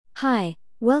Hi,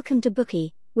 welcome to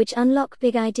Bookey, which unlock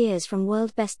big ideas from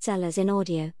world bestsellers in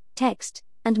audio, text,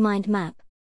 and mind map.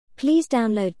 Please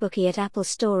download Bookey at Apple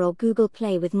Store or Google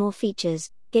Play with more features.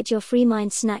 Get your free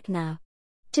mind snack now.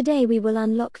 Today we will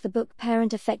unlock the book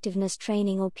Parent Effectiveness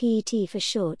Training, or PET for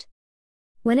short.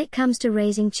 When it comes to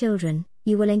raising children,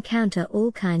 you will encounter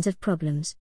all kinds of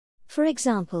problems. For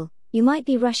example, you might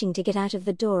be rushing to get out of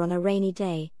the door on a rainy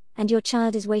day, and your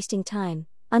child is wasting time,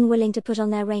 unwilling to put on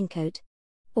their raincoat.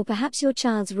 Or perhaps your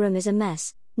child's room is a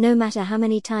mess, no matter how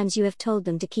many times you have told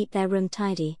them to keep their room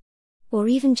tidy. Or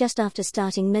even just after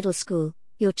starting middle school,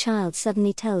 your child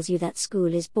suddenly tells you that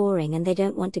school is boring and they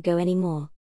don't want to go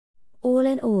anymore. All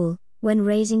in all, when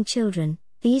raising children,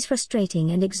 these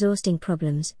frustrating and exhausting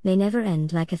problems may never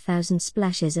end, like 1,000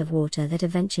 splashes of water that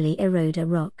eventually erode a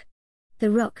rock. The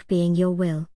rock being your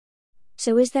will.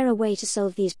 So is there a way to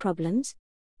solve these problems?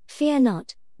 Fear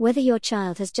not. Whether your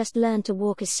child has just learned to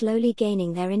walk, is slowly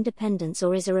gaining their independence,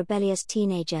 or is a rebellious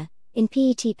teenager, in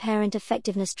PET Parent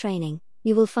Effectiveness Training,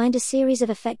 you will find a series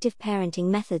of effective parenting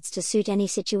methods to suit any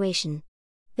situation.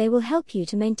 They will help you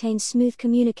to maintain smooth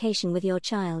communication with your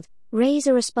child, raise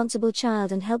a responsible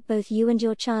child, and help both you and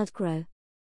your child grow.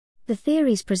 The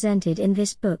theories presented in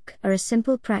this book are a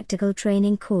simple practical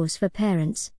training course for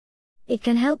parents. It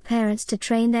can help parents to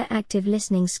train their active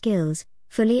listening skills,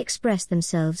 fully express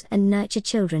themselves, and nurture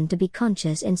children to be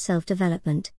conscious in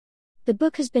self-development. The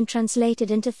book has been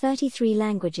translated into 33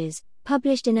 languages,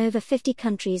 published in over 50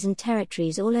 countries and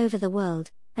territories all over the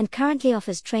world, and currently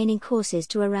offers training courses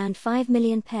to around 5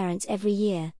 million parents every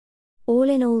year. All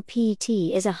in all, PET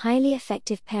is a highly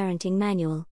effective parenting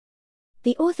manual.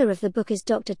 The author of the book is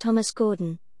Dr. Thomas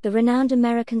Gordon, the renowned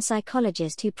American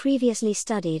psychologist who previously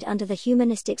studied under the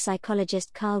humanistic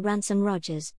psychologist Carl Ransom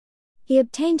Rogers. He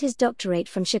obtained his doctorate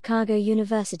from Chicago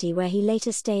University, where he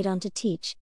later stayed on to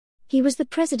teach. He was the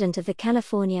president of the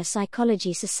California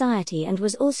Psychology Society and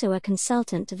was also a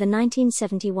consultant to the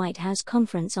 1970 White House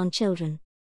Conference on Children.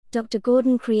 Dr.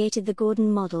 Gordon created the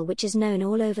Gordon model, which is known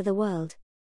all over the world.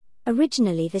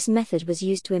 Originally, this method was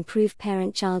used to improve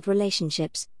parent-child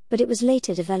relationships, but it was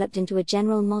later developed into a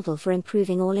general model for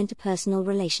improving all interpersonal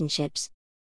relationships.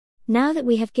 Now that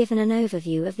we have given an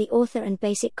overview of the author and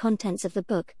basic contents of the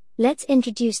book, let's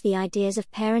introduce the ideas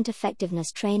of parent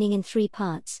effectiveness training in 3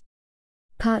 parts.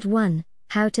 Part 1,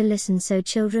 How to listen so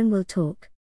children will talk.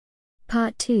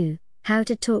 Part 2, How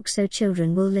to talk so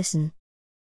children will listen.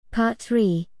 Part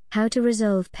 3, How to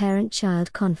resolve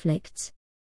parent-child conflicts.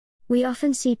 We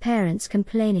often see parents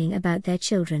complaining about their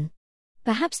children.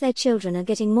 Perhaps their children are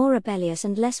getting more rebellious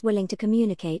and less willing to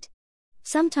communicate.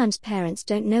 Sometimes parents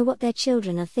don't know what their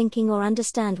children are thinking or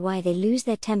understand why they lose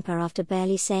their temper after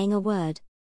barely saying a word.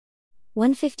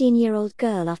 One 15-year-old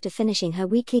girl, after finishing her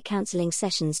weekly counseling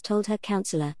sessions, told her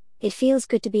counselor, "It feels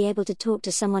good to be able to talk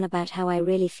to someone about how I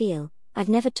really feel. I've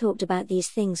never talked about these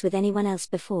things with anyone else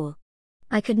before.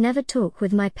 I could never talk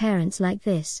with my parents like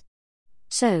this."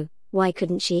 So, why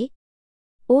couldn't she?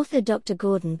 Author Dr.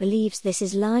 Gordon believes this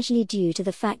is largely due to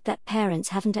the fact that parents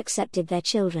haven't accepted their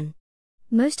children.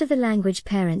 Most of the language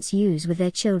parents use with their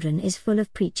children is full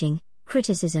of preaching,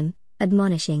 criticism,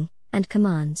 admonishing, and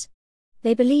commands.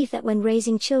 They believe that when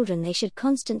raising children they should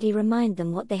constantly remind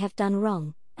them what they have done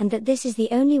wrong, and that this is the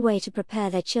only way to prepare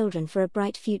their children for a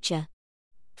bright future.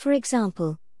 For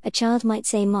example, a child might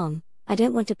say, "Mom, I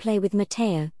don't want to play with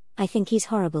Mateo, I think he's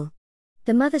horrible."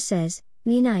 The mother says,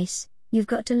 "Be nice, you've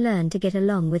got to learn to get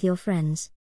along with your friends."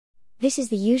 This is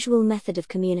the usual method of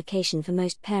communication for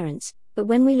most parents, but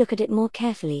when we look at it more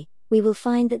carefully, we will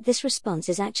find that this response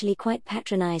is actually quite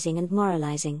patronizing and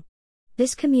moralizing.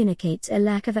 This communicates a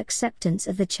lack of acceptance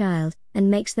of the child,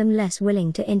 and makes them less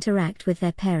willing to interact with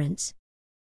their parents.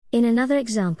 In another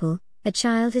example, a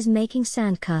child is making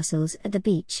sandcastles at the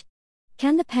beach.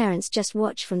 Can the parents just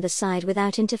watch from the side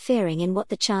without interfering in what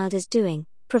the child is doing,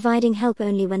 providing help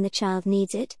only when the child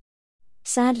needs it?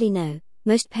 Sadly no,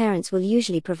 most parents will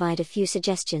usually provide a few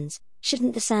suggestions.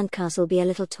 Shouldn't the sandcastle be a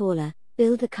little taller?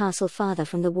 Build the castle farther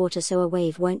from the water so a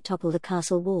wave won't topple the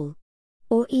castle wall.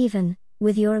 Or even,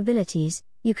 with your abilities,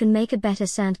 you can make a better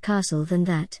sand castle than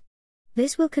that.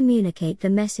 This will communicate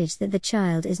the message that the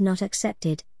child is not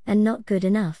accepted, and not good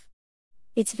enough.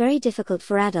 It's very difficult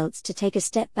for adults to take a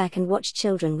step back and watch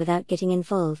children without getting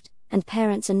involved, and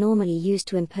parents are normally used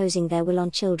to imposing their will on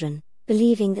children,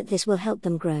 believing that this will help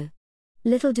them grow.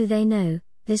 Little do they know,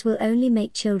 this will only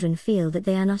make children feel that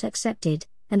they are not accepted,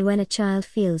 and when a child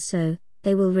feels so,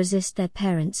 they will resist their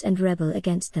parents and rebel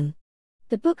against them.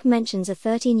 The book mentions a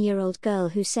 13-year-old girl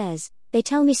who says, "They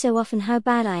tell me so often how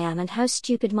bad I am and how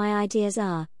stupid my ideas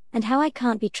are, and how I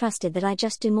can't be trusted, that I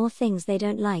just do more things they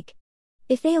don't like.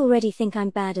 If they already think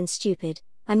I'm bad and stupid,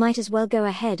 I might as well go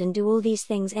ahead and do all these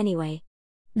things anyway.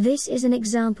 This is an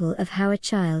example of how a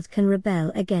child can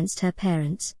rebel against her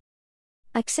parents.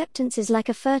 Acceptance is like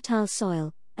a fertile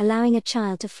soil, allowing a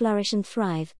child to flourish and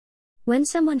thrive. When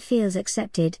someone feels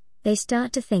accepted, they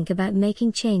start to think about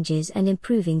making changes and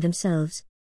improving themselves.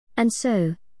 And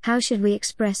so, how should we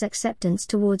express acceptance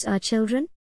towards our children?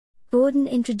 Gordon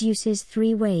introduces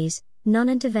 3 ways: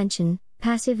 non-intervention,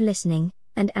 passive listening,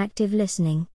 and active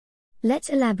listening. Let's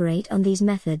elaborate on these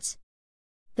methods.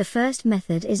 The first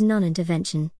method is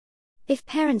non-intervention. If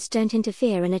parents don't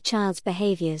interfere in a child's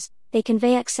behaviors, they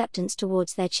convey acceptance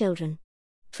towards their children.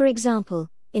 For example,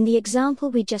 in the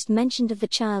example we just mentioned of the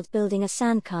child building a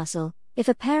sandcastle, if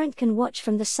a parent can watch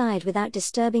from the side without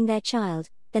disturbing their child,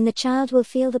 then the child will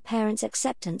feel the parent's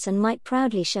acceptance and might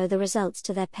proudly show the results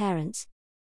to their parents.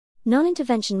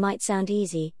 Non-intervention might sound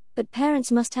easy, but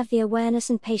parents must have the awareness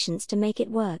and patience to make it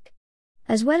work.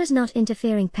 As well as not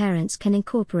interfering, parents can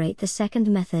incorporate the second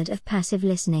method of passive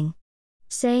listening.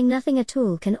 Saying nothing at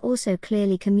all can also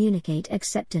clearly communicate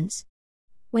acceptance.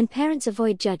 When parents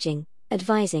avoid judging,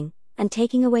 advising, and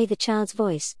taking away the child's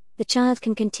voice, the child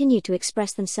can continue to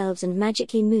express themselves and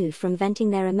magically move from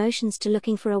venting their emotions to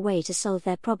looking for a way to solve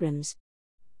their problems.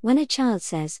 When a child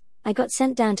says, "I got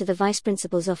sent down to the vice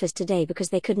principal's office today because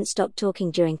they couldn't stop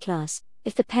talking during class,"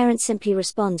 if the parent simply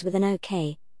responds with an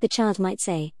 "okay," the child might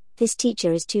say, "This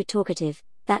teacher is too talkative,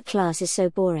 that class is so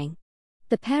boring."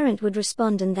 The parent would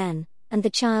respond and the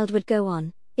child would go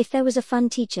on, "If there was a fun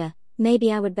teacher,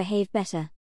 maybe I would behave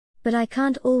better. But I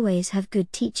can't always have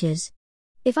good teachers.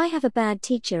 If I have a bad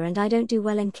teacher and I don't do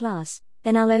well in class,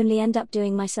 then I'll only end up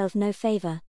doing myself no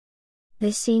favor."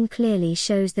 This scene clearly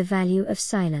shows the value of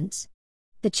silence.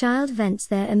 The child vents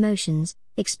their emotions,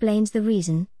 explains the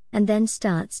reason, and then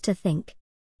starts to think.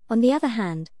 On the other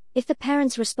hand, if the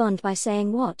parents respond by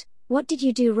saying what did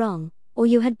you do wrong, or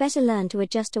you had better learn to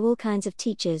adjust to all kinds of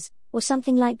teachers, or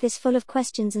something like this full of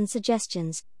questions and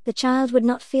suggestions, the child would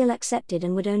not feel accepted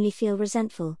and would only feel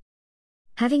resentful.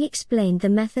 Having explained the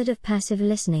method of passive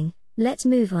listening, let's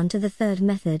move on to the third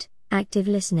method, active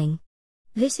listening.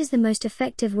 This is the most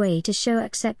effective way to show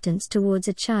acceptance towards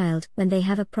a child when they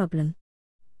have a problem.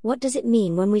 What does it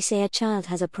mean when we say a child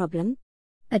has a problem?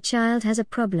 A child has a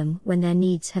problem when their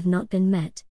needs have not been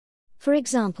met. For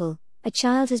example, a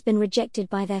child has been rejected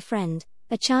by their friend,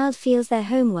 a child feels their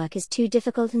homework is too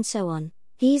difficult, and so on.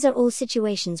 These are all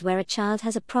situations where a child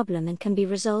has a problem and can be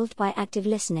resolved by active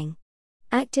listening.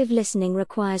 Active listening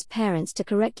requires parents to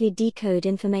correctly decode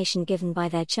information given by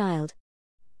their child.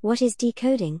 What is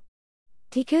decoding?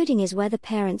 Decoding is where the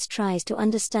parent tries to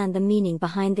understand the meaning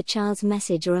behind the child's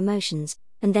message or emotions,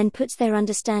 and then puts their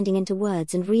understanding into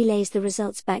words and relays the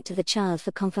results back to the child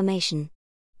for confirmation.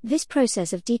 This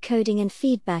process of decoding and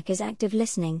feedback is active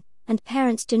listening, and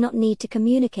parents do not need to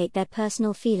communicate their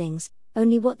personal feelings,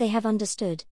 only what they have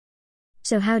understood.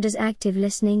 So how does active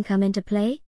listening come into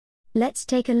play? Let's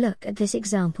take a look at this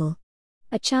example.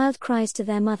 A child cries to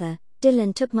their mother,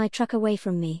 "Dylan took my truck away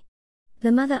from me."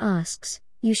 The mother asks,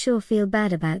 "You sure feel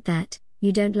bad about that?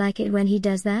 You don't like it when he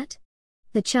does that?"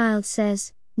 The child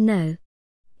says, "No."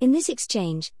 In this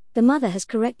exchange, the mother has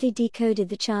correctly decoded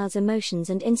the child's emotions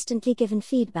and instantly given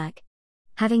feedback.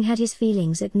 Having had his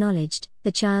feelings acknowledged,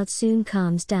 the child soon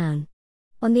calms down.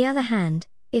 On the other hand,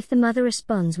 if the mother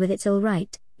responds with "It's all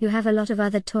right, you have a lot of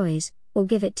other toys," or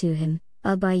 "Give it to him,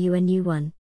 I'll buy you a new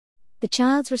one," the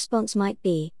child's response might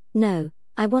be, "No,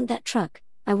 I want that truck,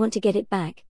 I want to get it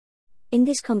back." In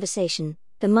this conversation,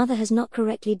 the mother has not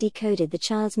correctly decoded the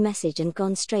child's message and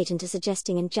gone straight into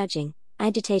suggesting and judging,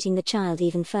 agitating the child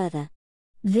even further.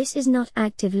 This is not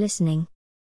active listening.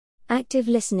 Active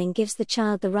listening gives the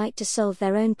child the right to solve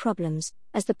their own problems,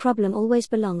 as the problem always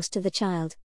belongs to the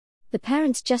child. The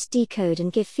parents just decode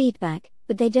and give feedback,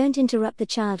 but they don't interrupt the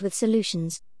child with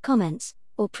solutions, comments,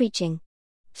 or preaching.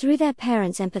 Through their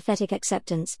parents' empathetic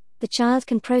acceptance, the child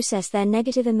can process their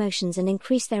negative emotions and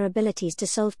increase their abilities to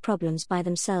solve problems by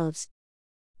themselves.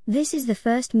 This is the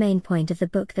first main point of the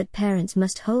book, that parents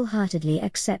must wholeheartedly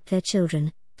accept their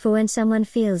children, for when someone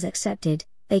feels accepted,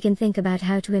 they can think about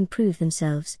how to improve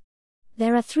themselves.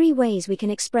 There are 3 ways we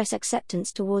can express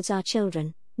acceptance towards our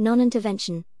children: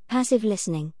 non-intervention, passive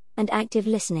listening, and active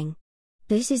listening.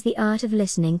 This is the art of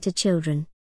listening to children.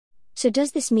 So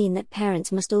does this mean that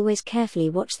parents must always carefully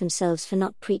watch themselves for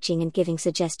not preaching and giving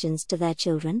suggestions to their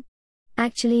children?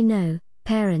 Actually no,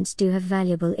 parents do have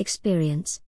valuable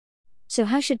experience. So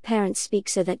how should parents speak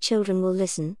so that children will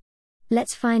listen?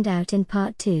 Let's find out in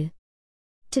part 2.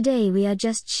 Today we are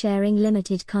just sharing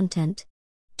limited content.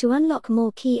 To unlock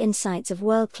more key insights of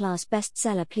world-class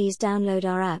bestseller, please download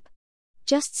our app.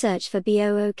 Just search for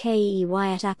BOOKEY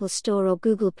at Apple Store or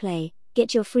Google Play,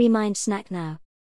 Get your free mind snack now.